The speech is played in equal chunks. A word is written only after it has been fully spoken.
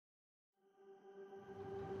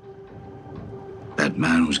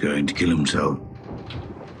man was going to kill himself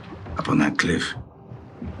up on that cliff.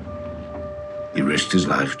 He risked his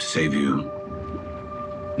life to save you.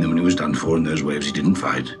 And then when he was done for in those waves, he didn't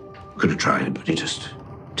fight. Could have tried, but he just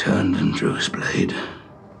turned and drew his blade.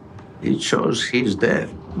 He chose his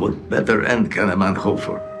death. What better end can a man hope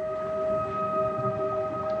for?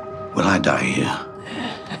 Will I die here?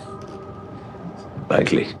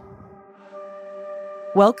 Likely.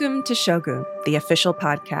 Welcome to Shogun, the official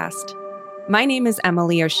podcast. My name is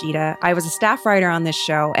Emily Yoshida. I was a staff writer on this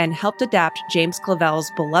show and helped adapt James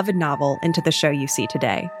Clavell's beloved novel into the show you see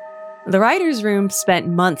today. The writer's room spent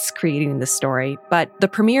months creating this story, but the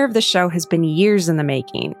premiere of the show has been years in the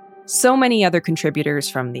making. So many other contributors,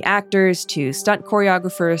 from the actors to stunt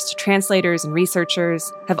choreographers to translators and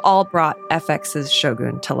researchers, have all brought FX's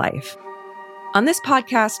Shogun to life. On this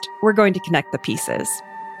podcast, we're going to connect the pieces.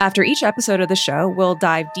 After each episode of the show, we'll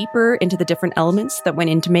dive deeper into the different elements that went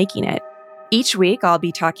into making it. Each week, I'll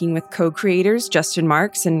be talking with co-creators Justin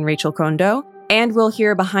Marks and Rachel Kondo, and we'll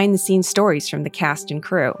hear behind-the-scenes stories from the cast and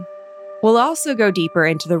crew. We'll also go deeper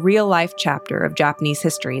into the real-life chapter of Japanese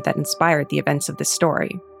history that inspired the events of this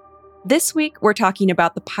story. This week, we're talking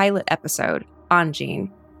about the pilot episode,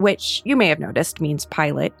 Anjin, which you may have noticed means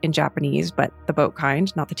pilot in Japanese, but the boat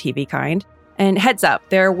kind, not the TV kind. And heads up,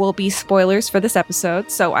 there will be spoilers for this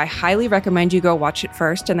episode, so I highly recommend you go watch it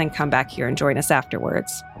first and then come back here and join us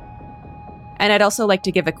afterwards. And I'd also like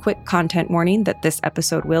to give a quick content warning that this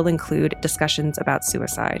episode will include discussions about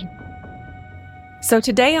suicide. So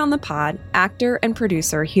today on the pod, actor and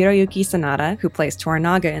producer Hiroyuki Sanada, who plays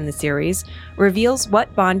Toranaga in the series, reveals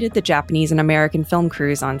what bonded the Japanese and American film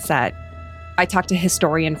crews on set. I talked to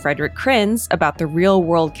historian Frederick Krenz about the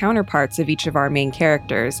real-world counterparts of each of our main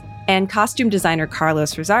characters, and costume designer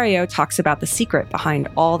Carlos Rosario talks about the secret behind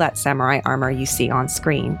all that samurai armor you see on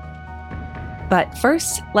screen. But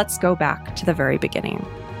first, let's go back to the very beginning.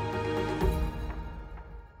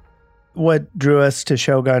 What drew us to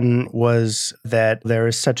Shogun was that there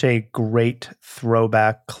is such a great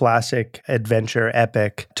throwback, classic adventure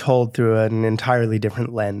epic told through an entirely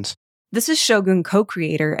different lens. This is Shogun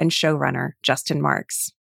co-creator and showrunner Justin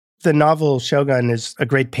Marks. The novel Shogun is a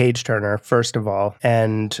great page-turner, first of all,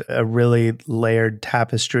 and a really layered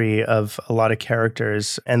tapestry of a lot of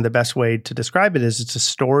characters. And the best way to describe it is it's a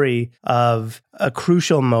story of a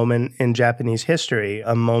crucial moment in Japanese history,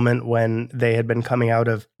 a moment when they had been coming out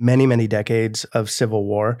of many, many decades of civil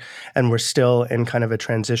war, and were still in kind of a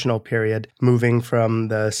transitional period, moving from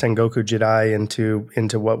the Sengoku Jidai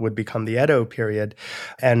into what would become the Edo period.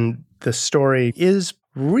 And the story is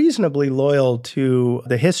reasonably loyal to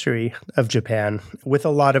the history of Japan, with a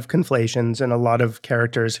lot of conflations and a lot of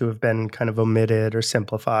characters who have been kind of omitted or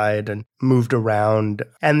simplified and moved around.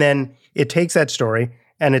 And then it takes that story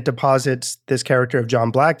and it deposits this character of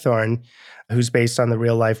John Blackthorne, who's based on the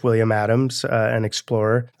real-life William Adams, an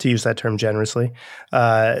explorer, to use that term generously,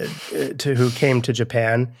 who came to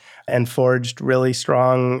Japan and forged really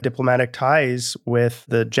strong diplomatic ties with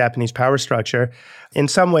the Japanese power structure, in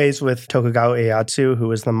some ways with Tokugawa Ieyasu, who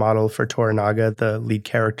was the model for Toranaga, the lead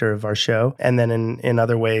character of our show, and then in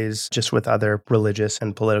other ways just with other religious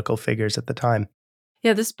and political figures at the time.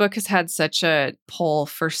 Yeah, this book has had such a pull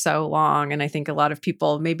for so long, and I think a lot of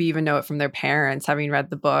people maybe even know it from their parents having read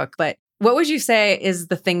the book. But what would you say is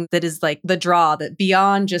the thing that is like the draw, that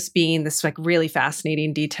beyond just being this like really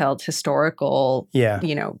fascinating, detailed historical,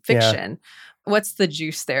 fiction, what's the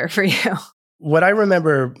juice there for you? What I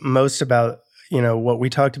remember most about what we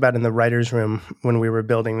talked about in the writer's room when we were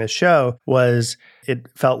building this show was it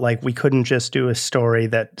felt like we couldn't just do a story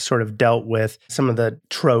that sort of dealt with some of the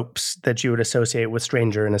tropes that you would associate with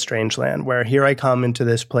Stranger in a Strange Land, where here I come into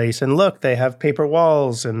this place and look, they have paper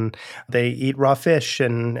walls and they eat raw fish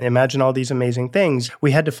and imagine all these amazing things.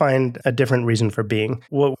 We had to find a different reason for being.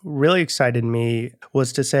 What really excited me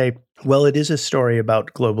was to say, well, it is a story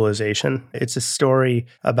about globalization. It's a story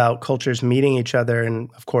about cultures meeting each other, and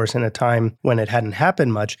of course, in a time when it hadn't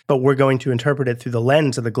happened much, but we're going to interpret it through the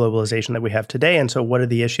lens of the globalization that we have today. And so what are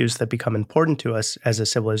the issues that become important to us as a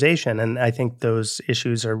civilization? And I think those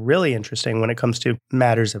issues are really interesting when it comes to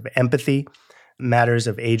matters of empathy, matters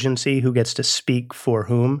of agency, who gets to speak for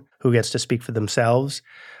whom, who gets to speak for themselves,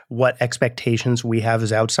 what expectations we have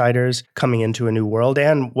as outsiders coming into a new world,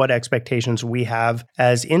 and what expectations we have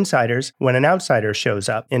as insiders when an outsider shows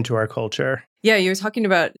up into our culture. Yeah, you were talking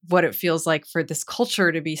about what it feels like for this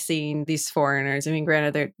culture to be seeing these foreigners. I mean,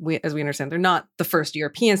 granted, as we understand, they're not the first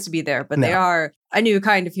Europeans to be there, but they are a new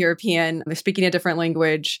kind of European. They're speaking a different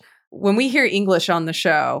language. When we hear English on the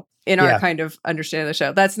show, in our kind of understanding of the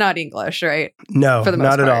show. That's not English, right? No, For the most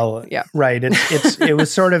not at part. all. Yeah. Right. It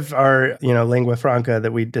was sort of our, lingua franca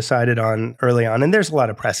that we decided on early on. And there's a lot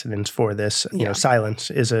of precedents for this.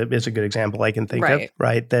 Silence is a good example I can think of,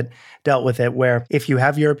 right? That dealt with it, where if you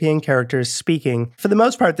have European characters speaking, for the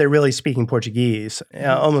most part, they're really speaking Portuguese,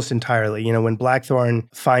 almost entirely. When Blackthorn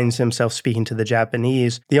finds himself speaking to the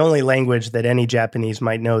Japanese, the only language that any Japanese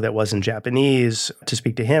might know that wasn't Japanese to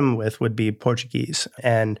speak to him with would be Portuguese.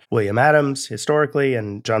 And William Adams, historically,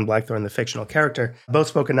 and John Blackthorne, the fictional character, both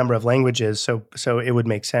spoke a number of languages, so it would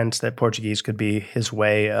make sense that Portuguese could be his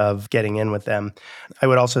way of getting in with them. I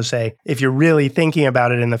would also say, if you're really thinking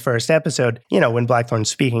about it in the first episode, when Blackthorne's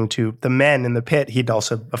speaking to the men in the pit, he'd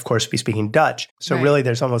also, of course, be speaking Dutch. So really,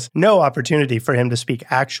 there's almost no opportunity for him to speak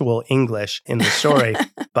actual English in the story.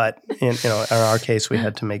 But in our case, we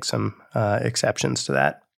had to make some exceptions to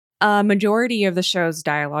that. A majority of the show's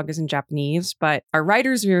dialogue is in Japanese, but our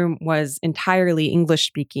writer's room was entirely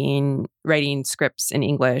English-speaking, writing scripts in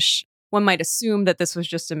English. One might assume that this was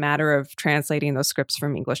just a matter of translating those scripts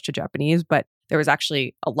from English to Japanese, but there was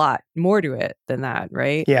actually a lot more to it than that,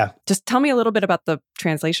 right? Yeah. Just tell me a little bit about the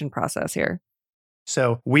translation process here.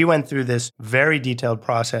 So we went through this very detailed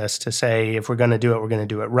process to say, if we're going to do it, we're going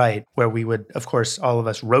to do it right, where we would, of course, all of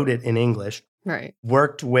us wrote it in English. Right.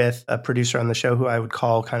 Worked with a producer on the show who I would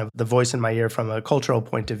call kind of the voice in my ear from a cultural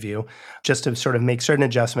point of view, just to sort of make certain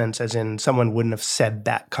adjustments, as in someone wouldn't have said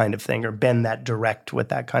that kind of thing or been that direct with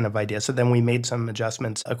that kind of idea. So then we made some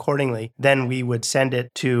adjustments accordingly. Then we would send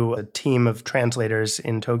it to a team of translators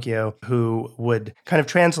in Tokyo who would kind of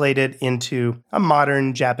translate it into a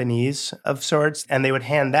modern Japanese of sorts, and they would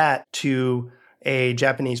hand that to a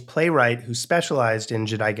Japanese playwright who specialized in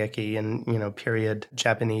jidaigeki and, period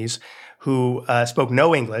Japanese, who spoke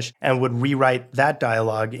no English and would rewrite that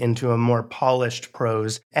dialogue into a more polished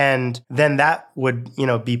prose. And then that would,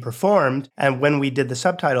 be performed. And when we did the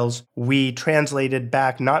subtitles, we translated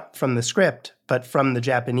back not from the script, but from the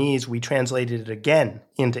Japanese, we translated it again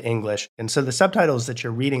into English. And so the subtitles that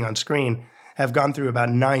you're reading on screen have gone through about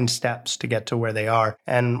 9 steps to get to where they are.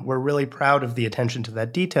 And we're really proud of the attention to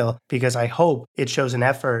that detail, because I hope it shows an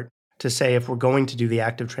effort to say, if we're going to do the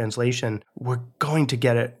active translation, we're going to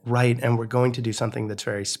get it right, and we're going to do something that's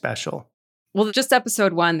very special. Well, just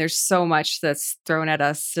episode 1, there's so much that's thrown at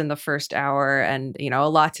us in the first hour, and, a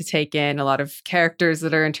lot to take in, a lot of characters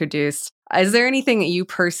that are introduced. Is there anything that you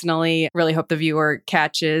personally really hope the viewer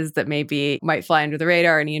catches that maybe might fly under the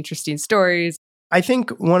radar? Any interesting stories? I think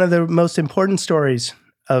one of the most important stories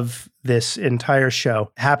of this entire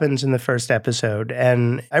show happens in the first episode.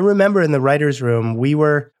 And I remember in the writer's room, we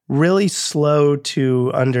were really slow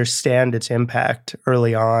to understand its impact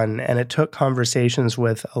early on. And it took conversations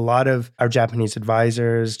with a lot of our Japanese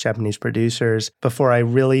advisors, Japanese producers, before I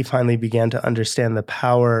really finally began to understand the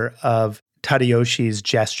power of Tadayoshi's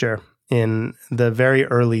gesture in the very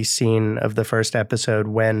early scene of the first episode,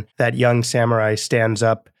 when that young samurai stands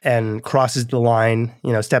up and crosses the line,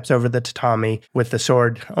 steps over the tatami with the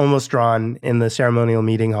sword almost drawn in the ceremonial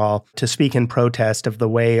meeting hall to speak in protest of the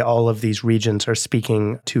way all of these regents are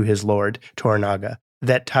speaking to his lord, Toranaga.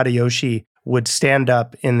 That Tadayoshi would stand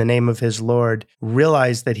up in the name of his lord,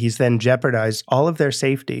 realize that he's then jeopardized all of their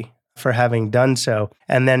safety for having done so,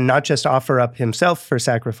 and then not just offer up himself for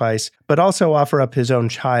sacrifice, but also offer up his own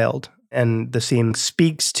child. And the scene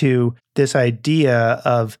speaks to this idea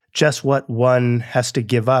of just what one has to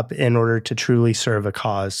give up in order to truly serve a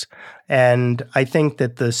cause. And I think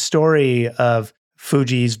that the story of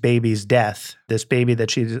Fuji's baby's death, this baby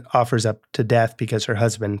that she offers up to death because her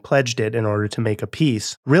husband pledged it in order to make a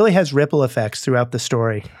peace, really has ripple effects throughout the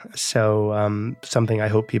story. So something I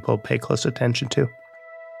hope people pay close attention to.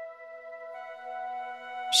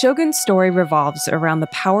 Shogun's story revolves around the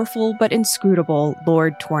powerful but inscrutable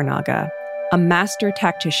Lord Toranaga, a master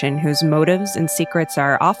tactician whose motives and secrets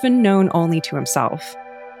are often known only to himself.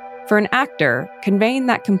 For an actor, conveying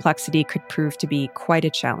that complexity could prove to be quite a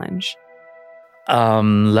challenge.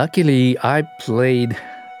 Luckily, I played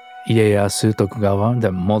Ieyasu Tokugawa,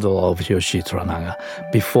 the model of Yoshi Toranaga,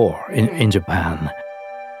 before in Japan.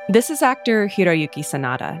 This is actor Hiroyuki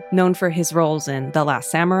Sanada, known for his roles in The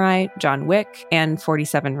Last Samurai, John Wick, and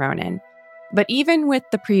 47 Ronin. But even with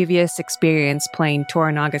the previous experience playing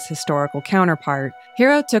Toranaga's historical counterpart,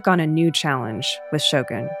 Hiro took on a new challenge with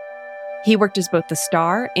Shogun. He worked as both the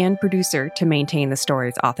star and producer to maintain the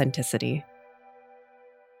story's authenticity.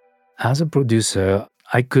 As a producer,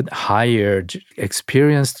 I could hire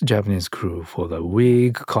experienced Japanese crew for the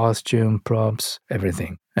wig, costume, props,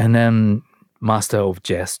 everything. And then master of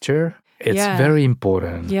gesture. It's very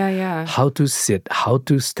important. Yeah. How to sit, how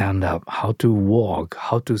to stand up, how to walk,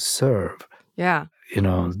 how to serve. Yeah.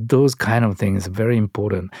 those kind of things are very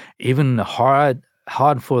important. Even hard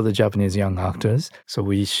for the Japanese young actors. So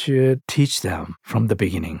we should teach them from the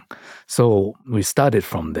beginning. So we started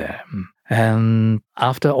from there. And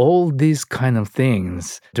after all these kind of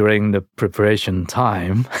things during the preparation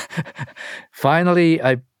time, finally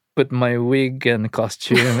I put my wig and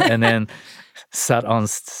costume and then sat on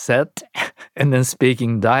set and then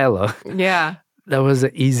speaking dialogue. Yeah. That was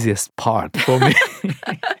the easiest part for me.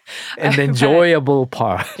 And the enjoyable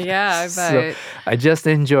part. Yeah, I bet. So I just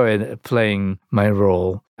enjoyed playing my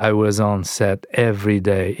role. I was on set every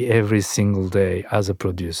day, every single day as a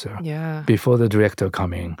producer. Yeah. Before the director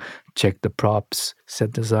coming, check the props,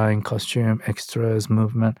 set design, costume, extras,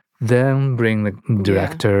 movement, then bring the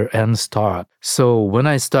director and start. So when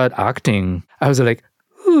I start acting, I was like,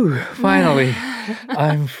 ooh, finally,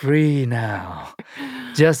 I'm free now.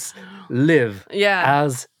 Just live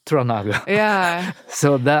as Toranaga. Yeah.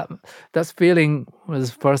 So that feeling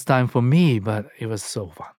was first time for me, but it was so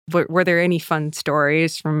fun. Were there any fun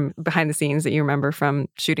stories from behind the scenes that you remember from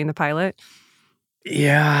shooting the pilot?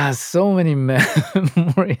 Yeah, so many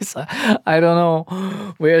memories. I don't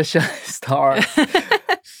know where should I start.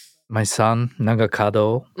 My son,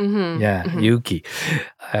 Nagakado, Yuki.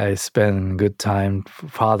 I spent good time,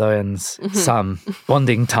 father and son,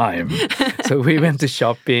 bonding time. So we went to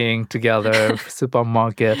shopping together,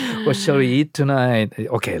 supermarket. What shall we eat tonight?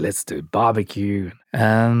 Okay, let's do barbecue.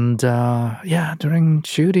 And during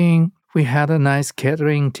shooting, we had a nice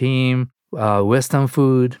catering team, Western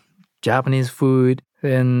food, Japanese food.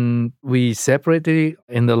 And we separated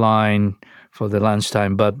in the line for the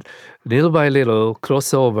lunchtime, but little by little,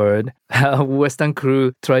 crossovered. Western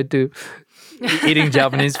crew tried to eating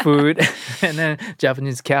Japanese food, and then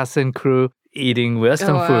Japanese cast and crew eating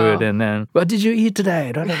Western food, and then, what did you eat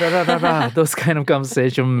today? Da, da, da, da, da. Those kind of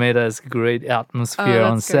conversation made us great atmosphere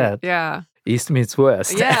on set. Yeah. East meets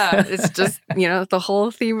West. Yeah, it's just, the whole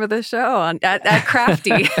theme of the show at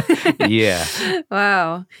Crafty. Yeah.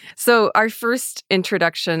 Wow. So our first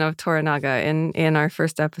introduction of Toranaga in our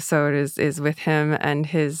first episode is with him and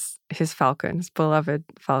his falcon, his beloved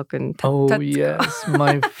falcon. Yes,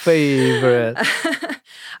 my favorite.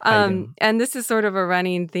 And this is sort of a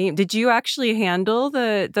running theme. Did you actually handle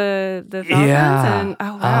the falcons? Yeah.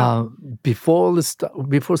 Wow. Before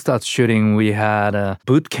start shooting, we had a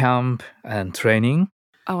boot camp and training.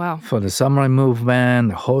 Oh, wow. For the samurai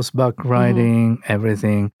movement, horseback riding,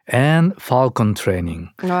 everything, and falcon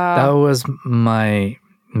training. Wow. That was my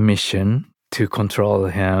mission, to control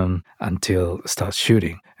him until start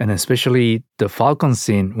shooting. And especially the falcon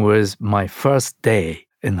scene was my first day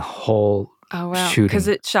in the whole shooting. Because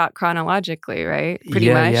it shot chronologically, right?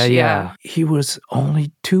 Pretty much. Yeah. He was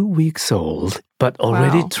only 2 weeks old, but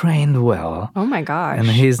already trained well. Oh my gosh. And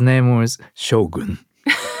his name was Shogun.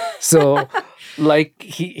 So, like,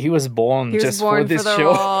 he was born for this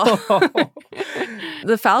show.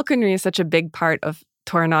 The falconry is such a big part of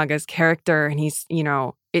Toranaga's character, and he's,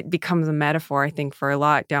 it becomes a metaphor, I think, for a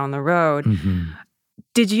lot down the road. Mm-hmm.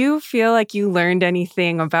 Did you feel like you learned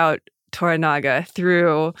anything about Toranaga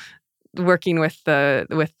through working with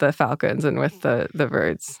the falcons and with the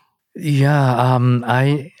birds? Yeah,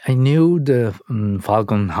 I knew the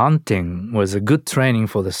falcon hunting was a good training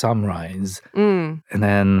for the samurais. And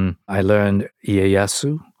then I learned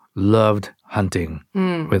Ieyasu loved hunting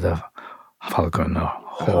with a falcon or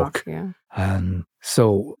hawk. Yeah. And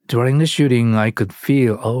so during the shooting, I could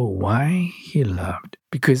feel, why he loved.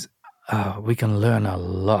 Because we can learn a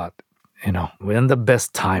lot, We're in the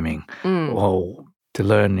best timing. To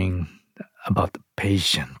learning about the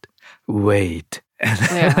patient, wait,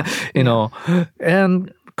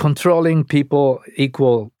 and controlling people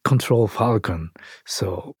equal control falcon.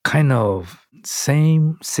 So kind of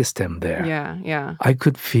same system there. Yeah. I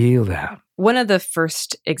could feel that. One of the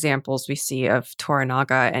first examples we see of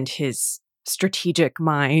Toranaga and his strategic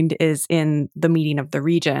mind is in the meeting of the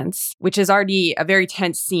regents, which is already a very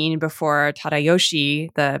tense scene before Tadayoshi,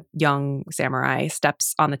 the young samurai,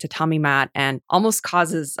 steps on the tatami mat and almost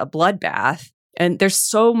causes a bloodbath. And there's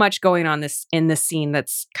so much going on in this scene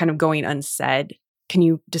that's kind of going unsaid. Can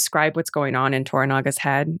you describe what's going on in Toranaga's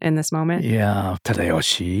head in this moment? Yeah,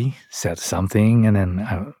 Tadayoshi said something, and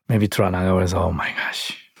then maybe Toranaga was, oh my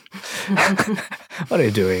gosh. What are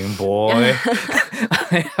you doing, boy?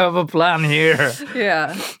 I have a plan here.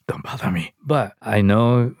 Yeah. Don't bother me. But I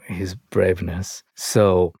know his braveness.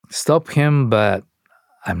 So stop him, but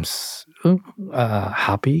I'm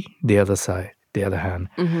happy the other hand,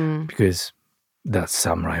 because that's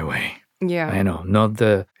samurai way. Yeah. I know, not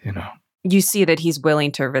the, You see that he's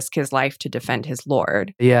willing to risk his life to defend his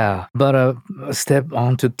lord. Yeah, but step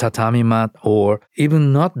onto tatami mat or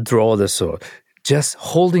even not draw the sword. just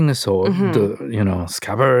holding a sword, the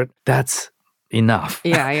scabbard, that's enough.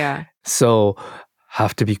 Yeah. So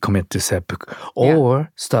have to be committed to seppuku or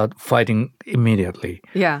start fighting immediately.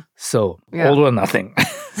 Yeah. So all or nothing.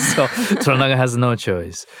 So Toranaga has no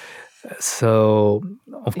choice. So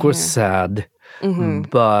of course sad,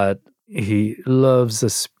 but he loves the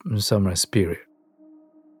samurai spirit.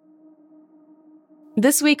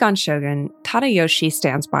 This week on Shogun, Tadayoshi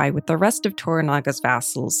stands by with the rest of Toranaga's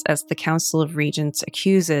vassals as the Council of Regents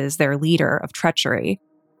accuses their leader of treachery.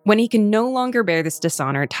 When he can no longer bear this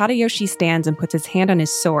dishonor, Tadayoshi stands and puts his hand on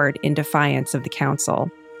his sword in defiance of the council.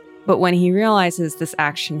 But when he realizes this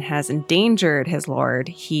action has endangered his lord,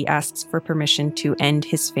 he asks for permission to end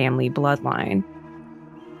his family bloodline.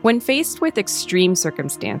 When faced with extreme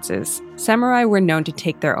circumstances, samurai were known to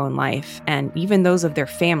take their own life, and even those of their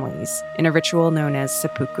families, in a ritual known as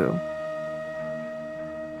seppuku.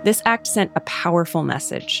 This act sent a powerful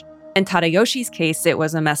message. In Tadayoshi's case, it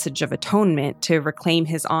was a message of atonement to reclaim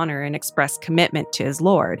his honor and express commitment to his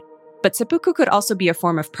lord. But seppuku could also be a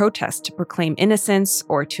form of protest to proclaim innocence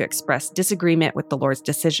or to express disagreement with the lord's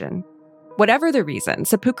decision. Whatever the reason,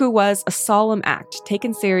 seppuku was a solemn act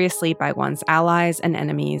taken seriously by one's allies and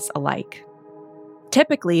enemies alike.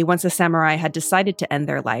 Typically, once a samurai had decided to end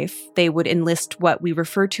their life, they would enlist what we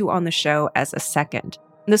refer to on the show as a second.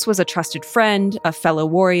 This was a trusted friend, a fellow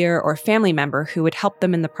warrior, or family member who would help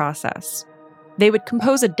them in the process. They would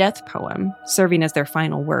compose a death poem, serving as their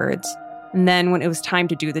final words. And then when it was time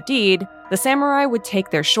to do the deed, the samurai would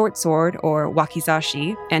take their short sword, or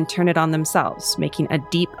wakizashi, and turn it on themselves, making a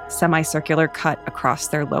deep, semicircular cut across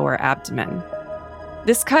their lower abdomen.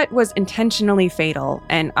 This cut was intentionally fatal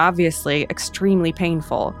and obviously extremely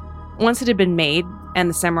painful. Once it had been made, and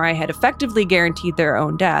the samurai had effectively guaranteed their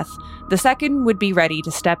own death, the second would be ready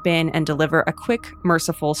to step in and deliver a quick,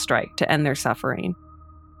 merciful strike to end their suffering.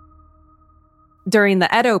 During the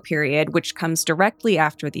Edo period, which comes directly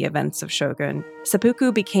after the events of Shogun,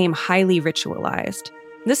 seppuku became highly ritualized.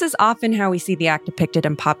 This is often how we see the act depicted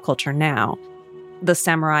in pop culture now. The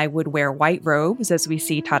samurai would wear white robes, as we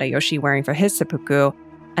see Tadayoshi wearing for his seppuku,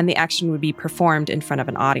 and the action would be performed in front of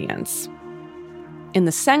an audience. In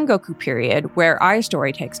the Sengoku period, where our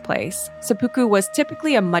story takes place, seppuku was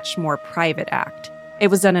typically a much more private act. It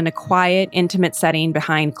was done in a quiet, intimate setting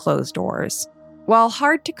behind closed doors. While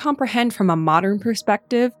hard to comprehend from a modern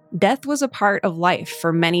perspective, death was a part of life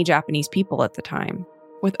for many Japanese people at the time.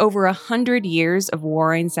 With over 100 years of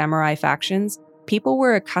warring samurai factions, people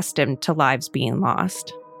were accustomed to lives being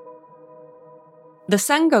lost. The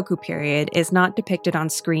Sengoku period is not depicted on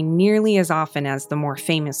screen nearly as often as the more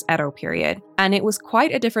famous Edo period, and it was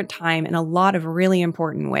quite a different time in a lot of really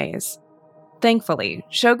important ways. Thankfully,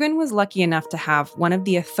 Shogun was lucky enough to have one of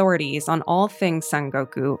the authorities on all things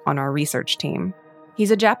Sengoku on our research team.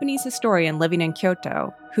 He's a Japanese historian living in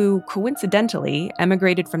Kyoto who, coincidentally,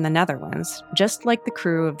 emigrated from the Netherlands, just like the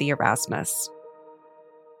crew of the Erasmus.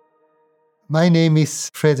 My name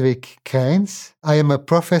is Frederick Kreins. I am a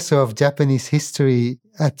professor of Japanese history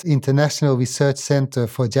at International Research Center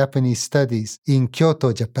for Japanese Studies in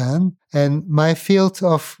Kyoto, Japan. And my field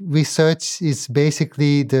of research is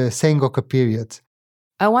basically the Sengoku period.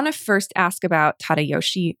 I want to first ask about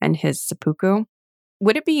Tadayoshi and his seppuku.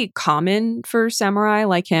 Would it be common for samurai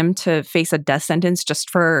like him to face a death sentence just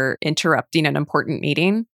for interrupting an important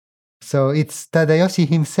meeting? So it's Tadayoshi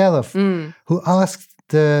himself who asked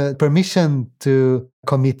the permission to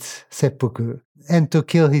commit seppuku and to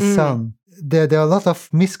kill his son. There are a lot of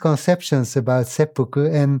misconceptions about seppuku,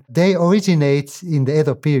 and they originate in the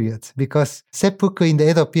Edo period because seppuku in the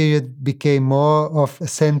Edo period became more of a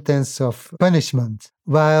sentence of punishment,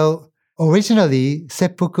 while originally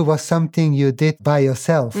seppuku was something you did by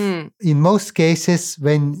yourself. In most cases,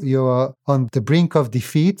 when you're on the brink of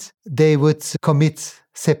defeat, they would commit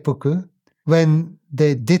seppuku. When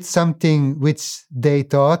they did something which they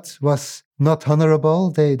thought was not honorable,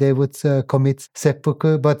 they would commit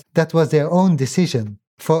seppuku, but that was their own decision.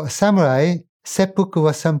 For samurai, seppuku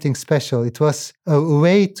was something special. It was a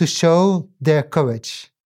way to show their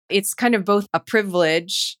courage. It's kind of both a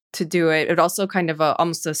privilege to do it, but also kind of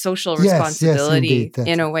almost a social Yes, responsibility indeed,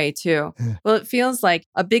 in a way too. Yeah. Well, it feels like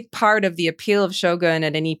a big part of the appeal of Shogun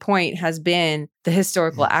at any point has been the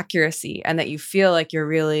historical accuracy and that you feel like you're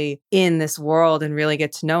really in this world and really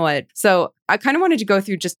get to know it. So I kind of wanted to go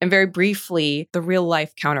through just and very briefly the real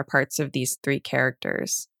life counterparts of these three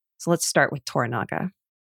characters. So let's start with Toranaga.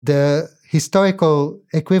 The historical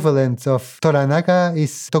equivalent of Toranaga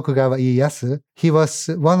is Tokugawa Ieyasu. He was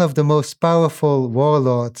one of the most powerful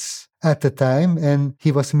warlords at the time, and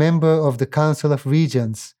he was member of the Council of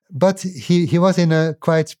Regents. But he was in a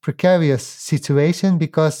quite precarious situation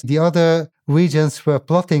because the other regents were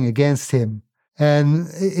plotting against him. And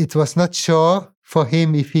it was not sure for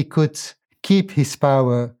him if he could keep his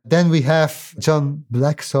power. Then we have John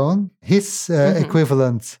Blackstone. His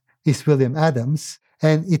equivalent is William Adams.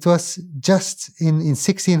 And it was just in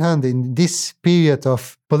 1600, in this period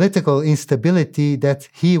of political instability, that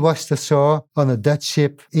he washed ashore on a Dutch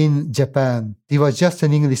ship in Japan. He was just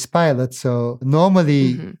an English pilot, so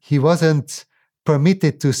normally he wasn't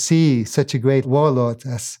permitted to see such a great warlord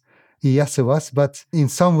as Ieyasu was, but in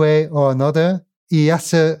some way or another,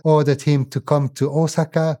 Ieyasu ordered him to come to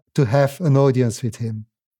Osaka to have an audience with him.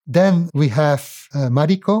 Then we have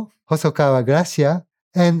Mariko, Hosokawa Gracia,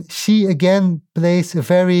 and she again plays a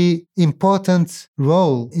very important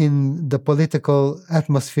role in the political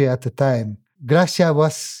atmosphere at the time. Gracia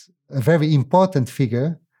was a very important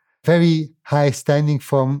figure, very high standing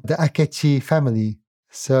from the Akechi family.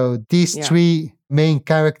 So these three main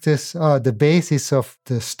characters are the basis of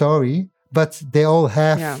the story, but they all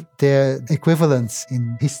have their equivalents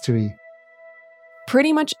in history.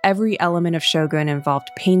 Pretty much every element of Shogun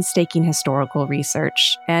involved painstaking historical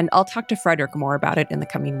research, and I'll talk to Frederick more about it in the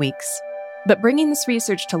coming weeks. But bringing this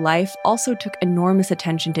research to life also took enormous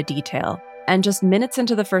attention to detail, and just minutes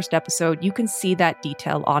into the first episode, you can see that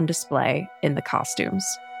detail on display in the costumes.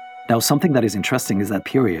 Now, something that is interesting is that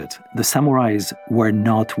period, the samurais were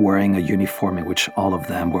not wearing a uniform in which all of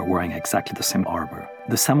them were wearing exactly the same armor.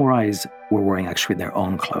 The samurais were wearing actually their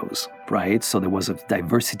own clothes, right? So there was a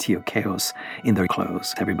diversity of chaos in their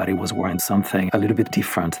clothes. Everybody was wearing something a little bit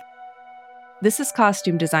different. This is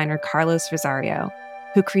costume designer Carlos Rosario,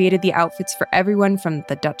 who created the outfits for everyone from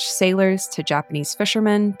the Dutch sailors to Japanese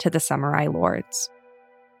fishermen to the samurai lords.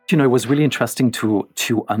 You know, it was really interesting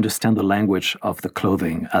to understand the language of the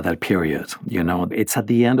clothing at that period. You know, it's at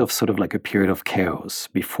the end of sort of like a period of chaos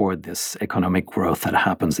before this economic growth that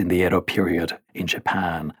happens in the Edo period in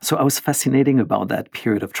Japan. So I was fascinated about that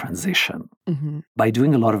period of transition. By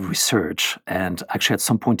doing a lot of research, and actually at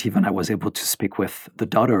some point even I was able to speak with the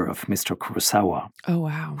daughter of Mr. Kurosawa. Oh,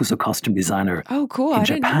 wow. Who's a costume designer cool. in I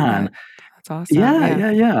Japan. Didn't know that. That's awesome.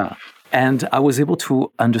 Yeah. And I was able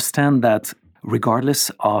to understand that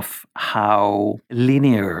regardless of how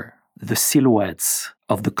linear the silhouettes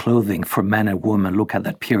of the clothing for men and women look at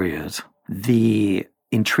that period, the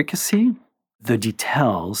intricacy, the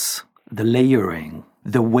details, the layering,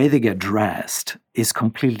 the way they get dressed is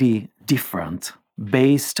completely different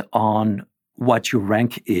based on what your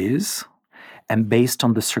rank is and based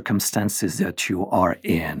on the circumstances that you are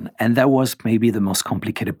in. And that was maybe the most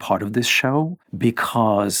complicated part of this show,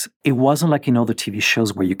 because it wasn't like in other TV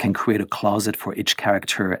shows where you can create a closet for each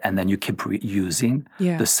character and then you keep reusing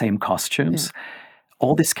the same costumes.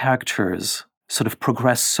 All these characters sort of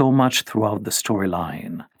progress so much throughout the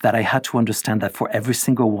storyline that I had to understand that for every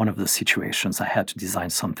single one of the situations, I had to design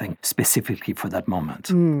something specifically for that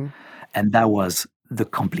moment. And that was the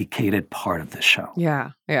complicated part of the show.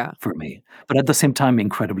 Yeah. For me. But at the same time,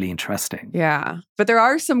 incredibly interesting. Yeah. But there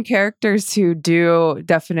are some characters who do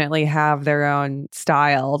definitely have their own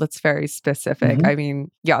style that's very specific. I mean,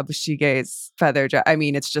 Yabushige's feather dress. I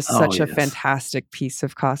mean, it's just such a fantastic piece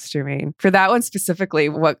of costuming. For that one specifically,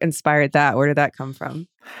 what inspired that? Where did that come from?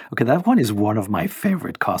 Okay, that one is one of my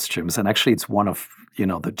favorite costumes. And actually, it's one of, the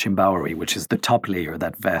Jimbaori, which is the top layer,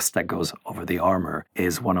 that vest that goes over the armor,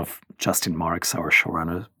 is one of Justin Marks, our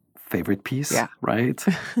showrunner, favorite piece, right?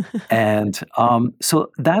 And so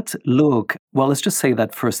that look, well, let's just say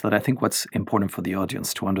that first, that I think what's important for the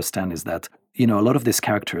audience to understand is that, a lot of these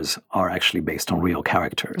characters are actually based on real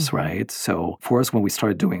characters, right? So for us, when we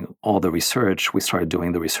started doing all the research, we started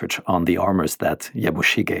doing the research on the armors that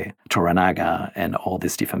Yabushige, Toranaga, and all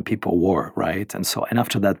these different people wore, right? And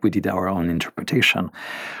after that, we did our own interpretation.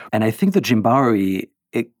 And I think the Jimbaori,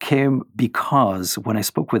 it came because when I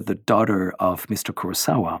spoke with the daughter of Mr.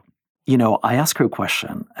 Kurosawa, I asked her a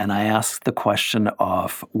question, and I asked the question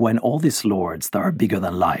of when all these lords that are bigger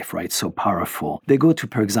than life, right, so powerful, they go to,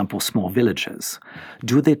 for example, small villages,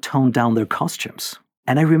 do they tone down their costumes?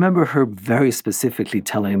 And I remember her very specifically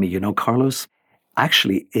telling me, Carlos,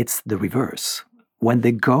 actually, it's the reverse. When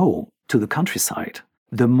they go to the countryside,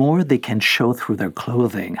 the more they can show through their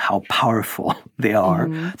clothing how powerful they are,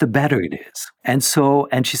 the better it is. And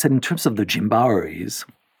she said, in terms of the Jimbaoris,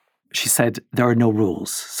 she said, there are no rules,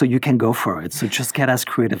 so you can go for it. So just get as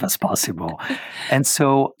creative as possible. And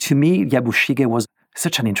so to me, Yabushige was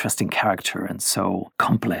such an interesting character and so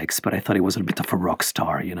complex, but I thought he was a bit of a rock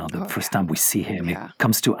star. The first time we see him, it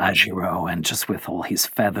comes to Ajiro and just with all his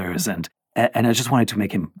feathers and I just wanted to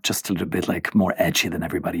make him just a little bit like more edgy than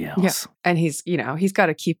everybody else. Yeah. And he's got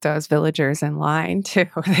to keep those villagers in line too.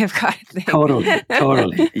 They've got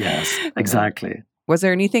Totally. Yes, exactly. Was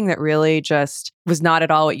there anything that really just was not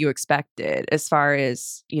at all what you expected as far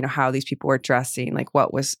as, how these people were dressing? Like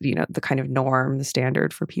what was, the kind of norm, the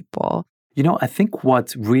standard for people? I think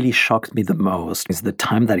what really shocked me the most is the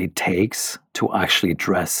time that it takes to actually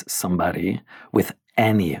dress somebody with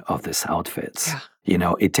any of these outfits. Yeah.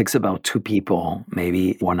 It takes about 2 people,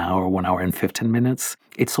 maybe 1 hour and 15 minutes.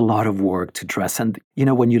 It's a lot of work to dress. And,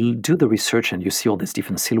 when you do the research and you see all these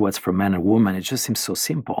different silhouettes for men and women, it just seems so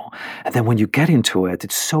simple. And then when you get into it,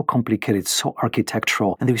 it's so complicated, it's so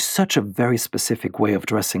architectural. And there's such a very specific way of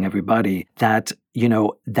dressing everybody that,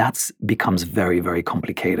 that becomes very, very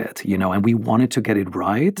complicated, and we wanted to get it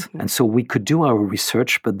right. Mm-hmm. And so we could do our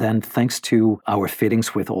research, but then thanks to our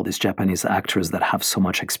fittings with all these Japanese actors that have so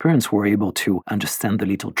much experience, we're able to understand the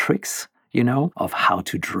little tricks, of how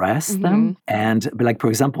to dress them. And like, for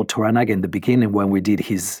example, Toranaga in the beginning, when we did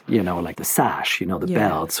his, like the sash, the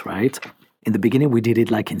belts, right? In the beginning, we did it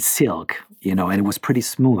like in silk, and it was pretty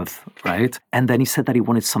smooth, right? And then he said that he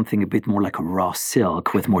wanted something a bit more like a raw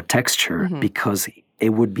silk with more texture because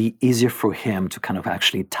it would be easier for him to kind of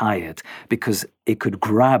actually tie it because it could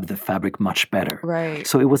grab the fabric much better. Right.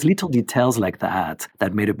 So it was little details like that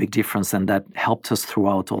that made a big difference and that helped us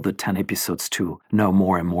throughout all the 10 episodes to know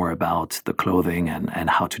more and more about the clothing and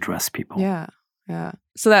how to dress people. Yeah. Yeah.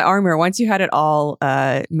 So that armor, once you had it all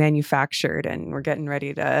manufactured and were getting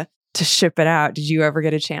ready to ship it out, did you ever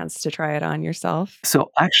get a chance to try it on yourself? So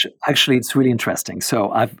actually, it's really interesting. So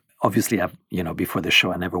I've before the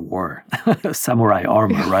show, I never wore samurai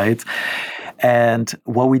armor, right? And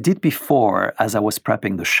what we did before, as I was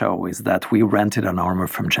prepping the show, is that we rented an armor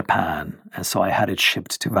from Japan. And so I had it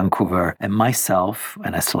shipped to Vancouver. And myself,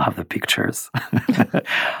 and I still have the pictures,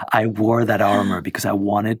 I wore that armor because I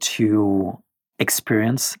wanted to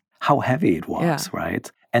experience how heavy it was,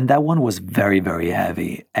 right? And that one was very, very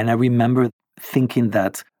heavy. And I remember thinking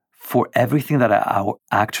that for everything that our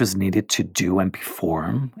actors needed to do and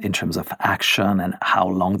perform in terms of action and how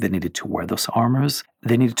long they needed to wear those armors,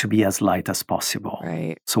 they needed to be as light as possible.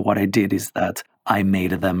 Right. So what I did is that I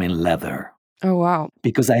made them in leather. Oh, wow.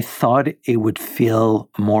 Because I thought it would feel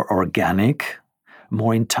more organic,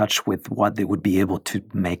 more in touch with what they would be able to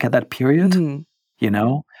make at that period,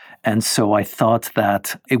 And so I thought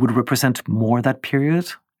that it would represent more that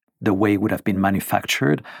period, the way it would have been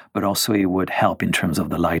manufactured, but also it would help in terms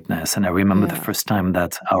of the lightness. And I remember the first time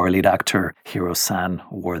that our lead actor, Hiro-san,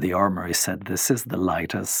 wore the armor, he said, "This is the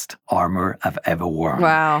lightest armor I've ever worn."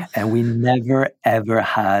 Wow. And we never, ever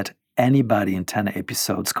had anybody in 10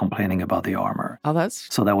 episodes complaining about the armor.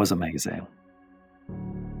 So that was amazing.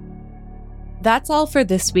 That's all for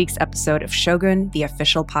this week's episode of Shogun, the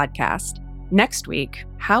official podcast. Next week,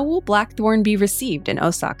 how will Blackthorn be received in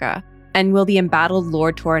Osaka? And will the embattled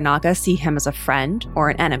Lord Toranaga see him as a friend or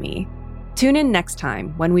an enemy? Tune in next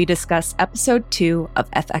time when we discuss episode 2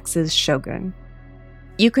 of FX's Shogun.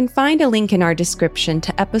 You can find a link in our description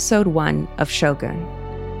to episode 1 of Shogun.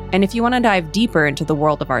 And if you want to dive deeper into the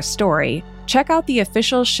world of our story, check out the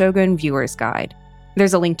official Shogun Viewer's Guide.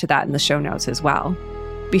 There's a link to that in the show notes as well.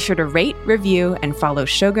 Be sure to rate, review, and follow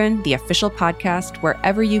Shogun, the official podcast,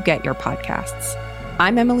 wherever you get your podcasts.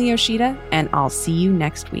 I'm Emily Yoshida, and I'll see you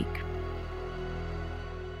next week.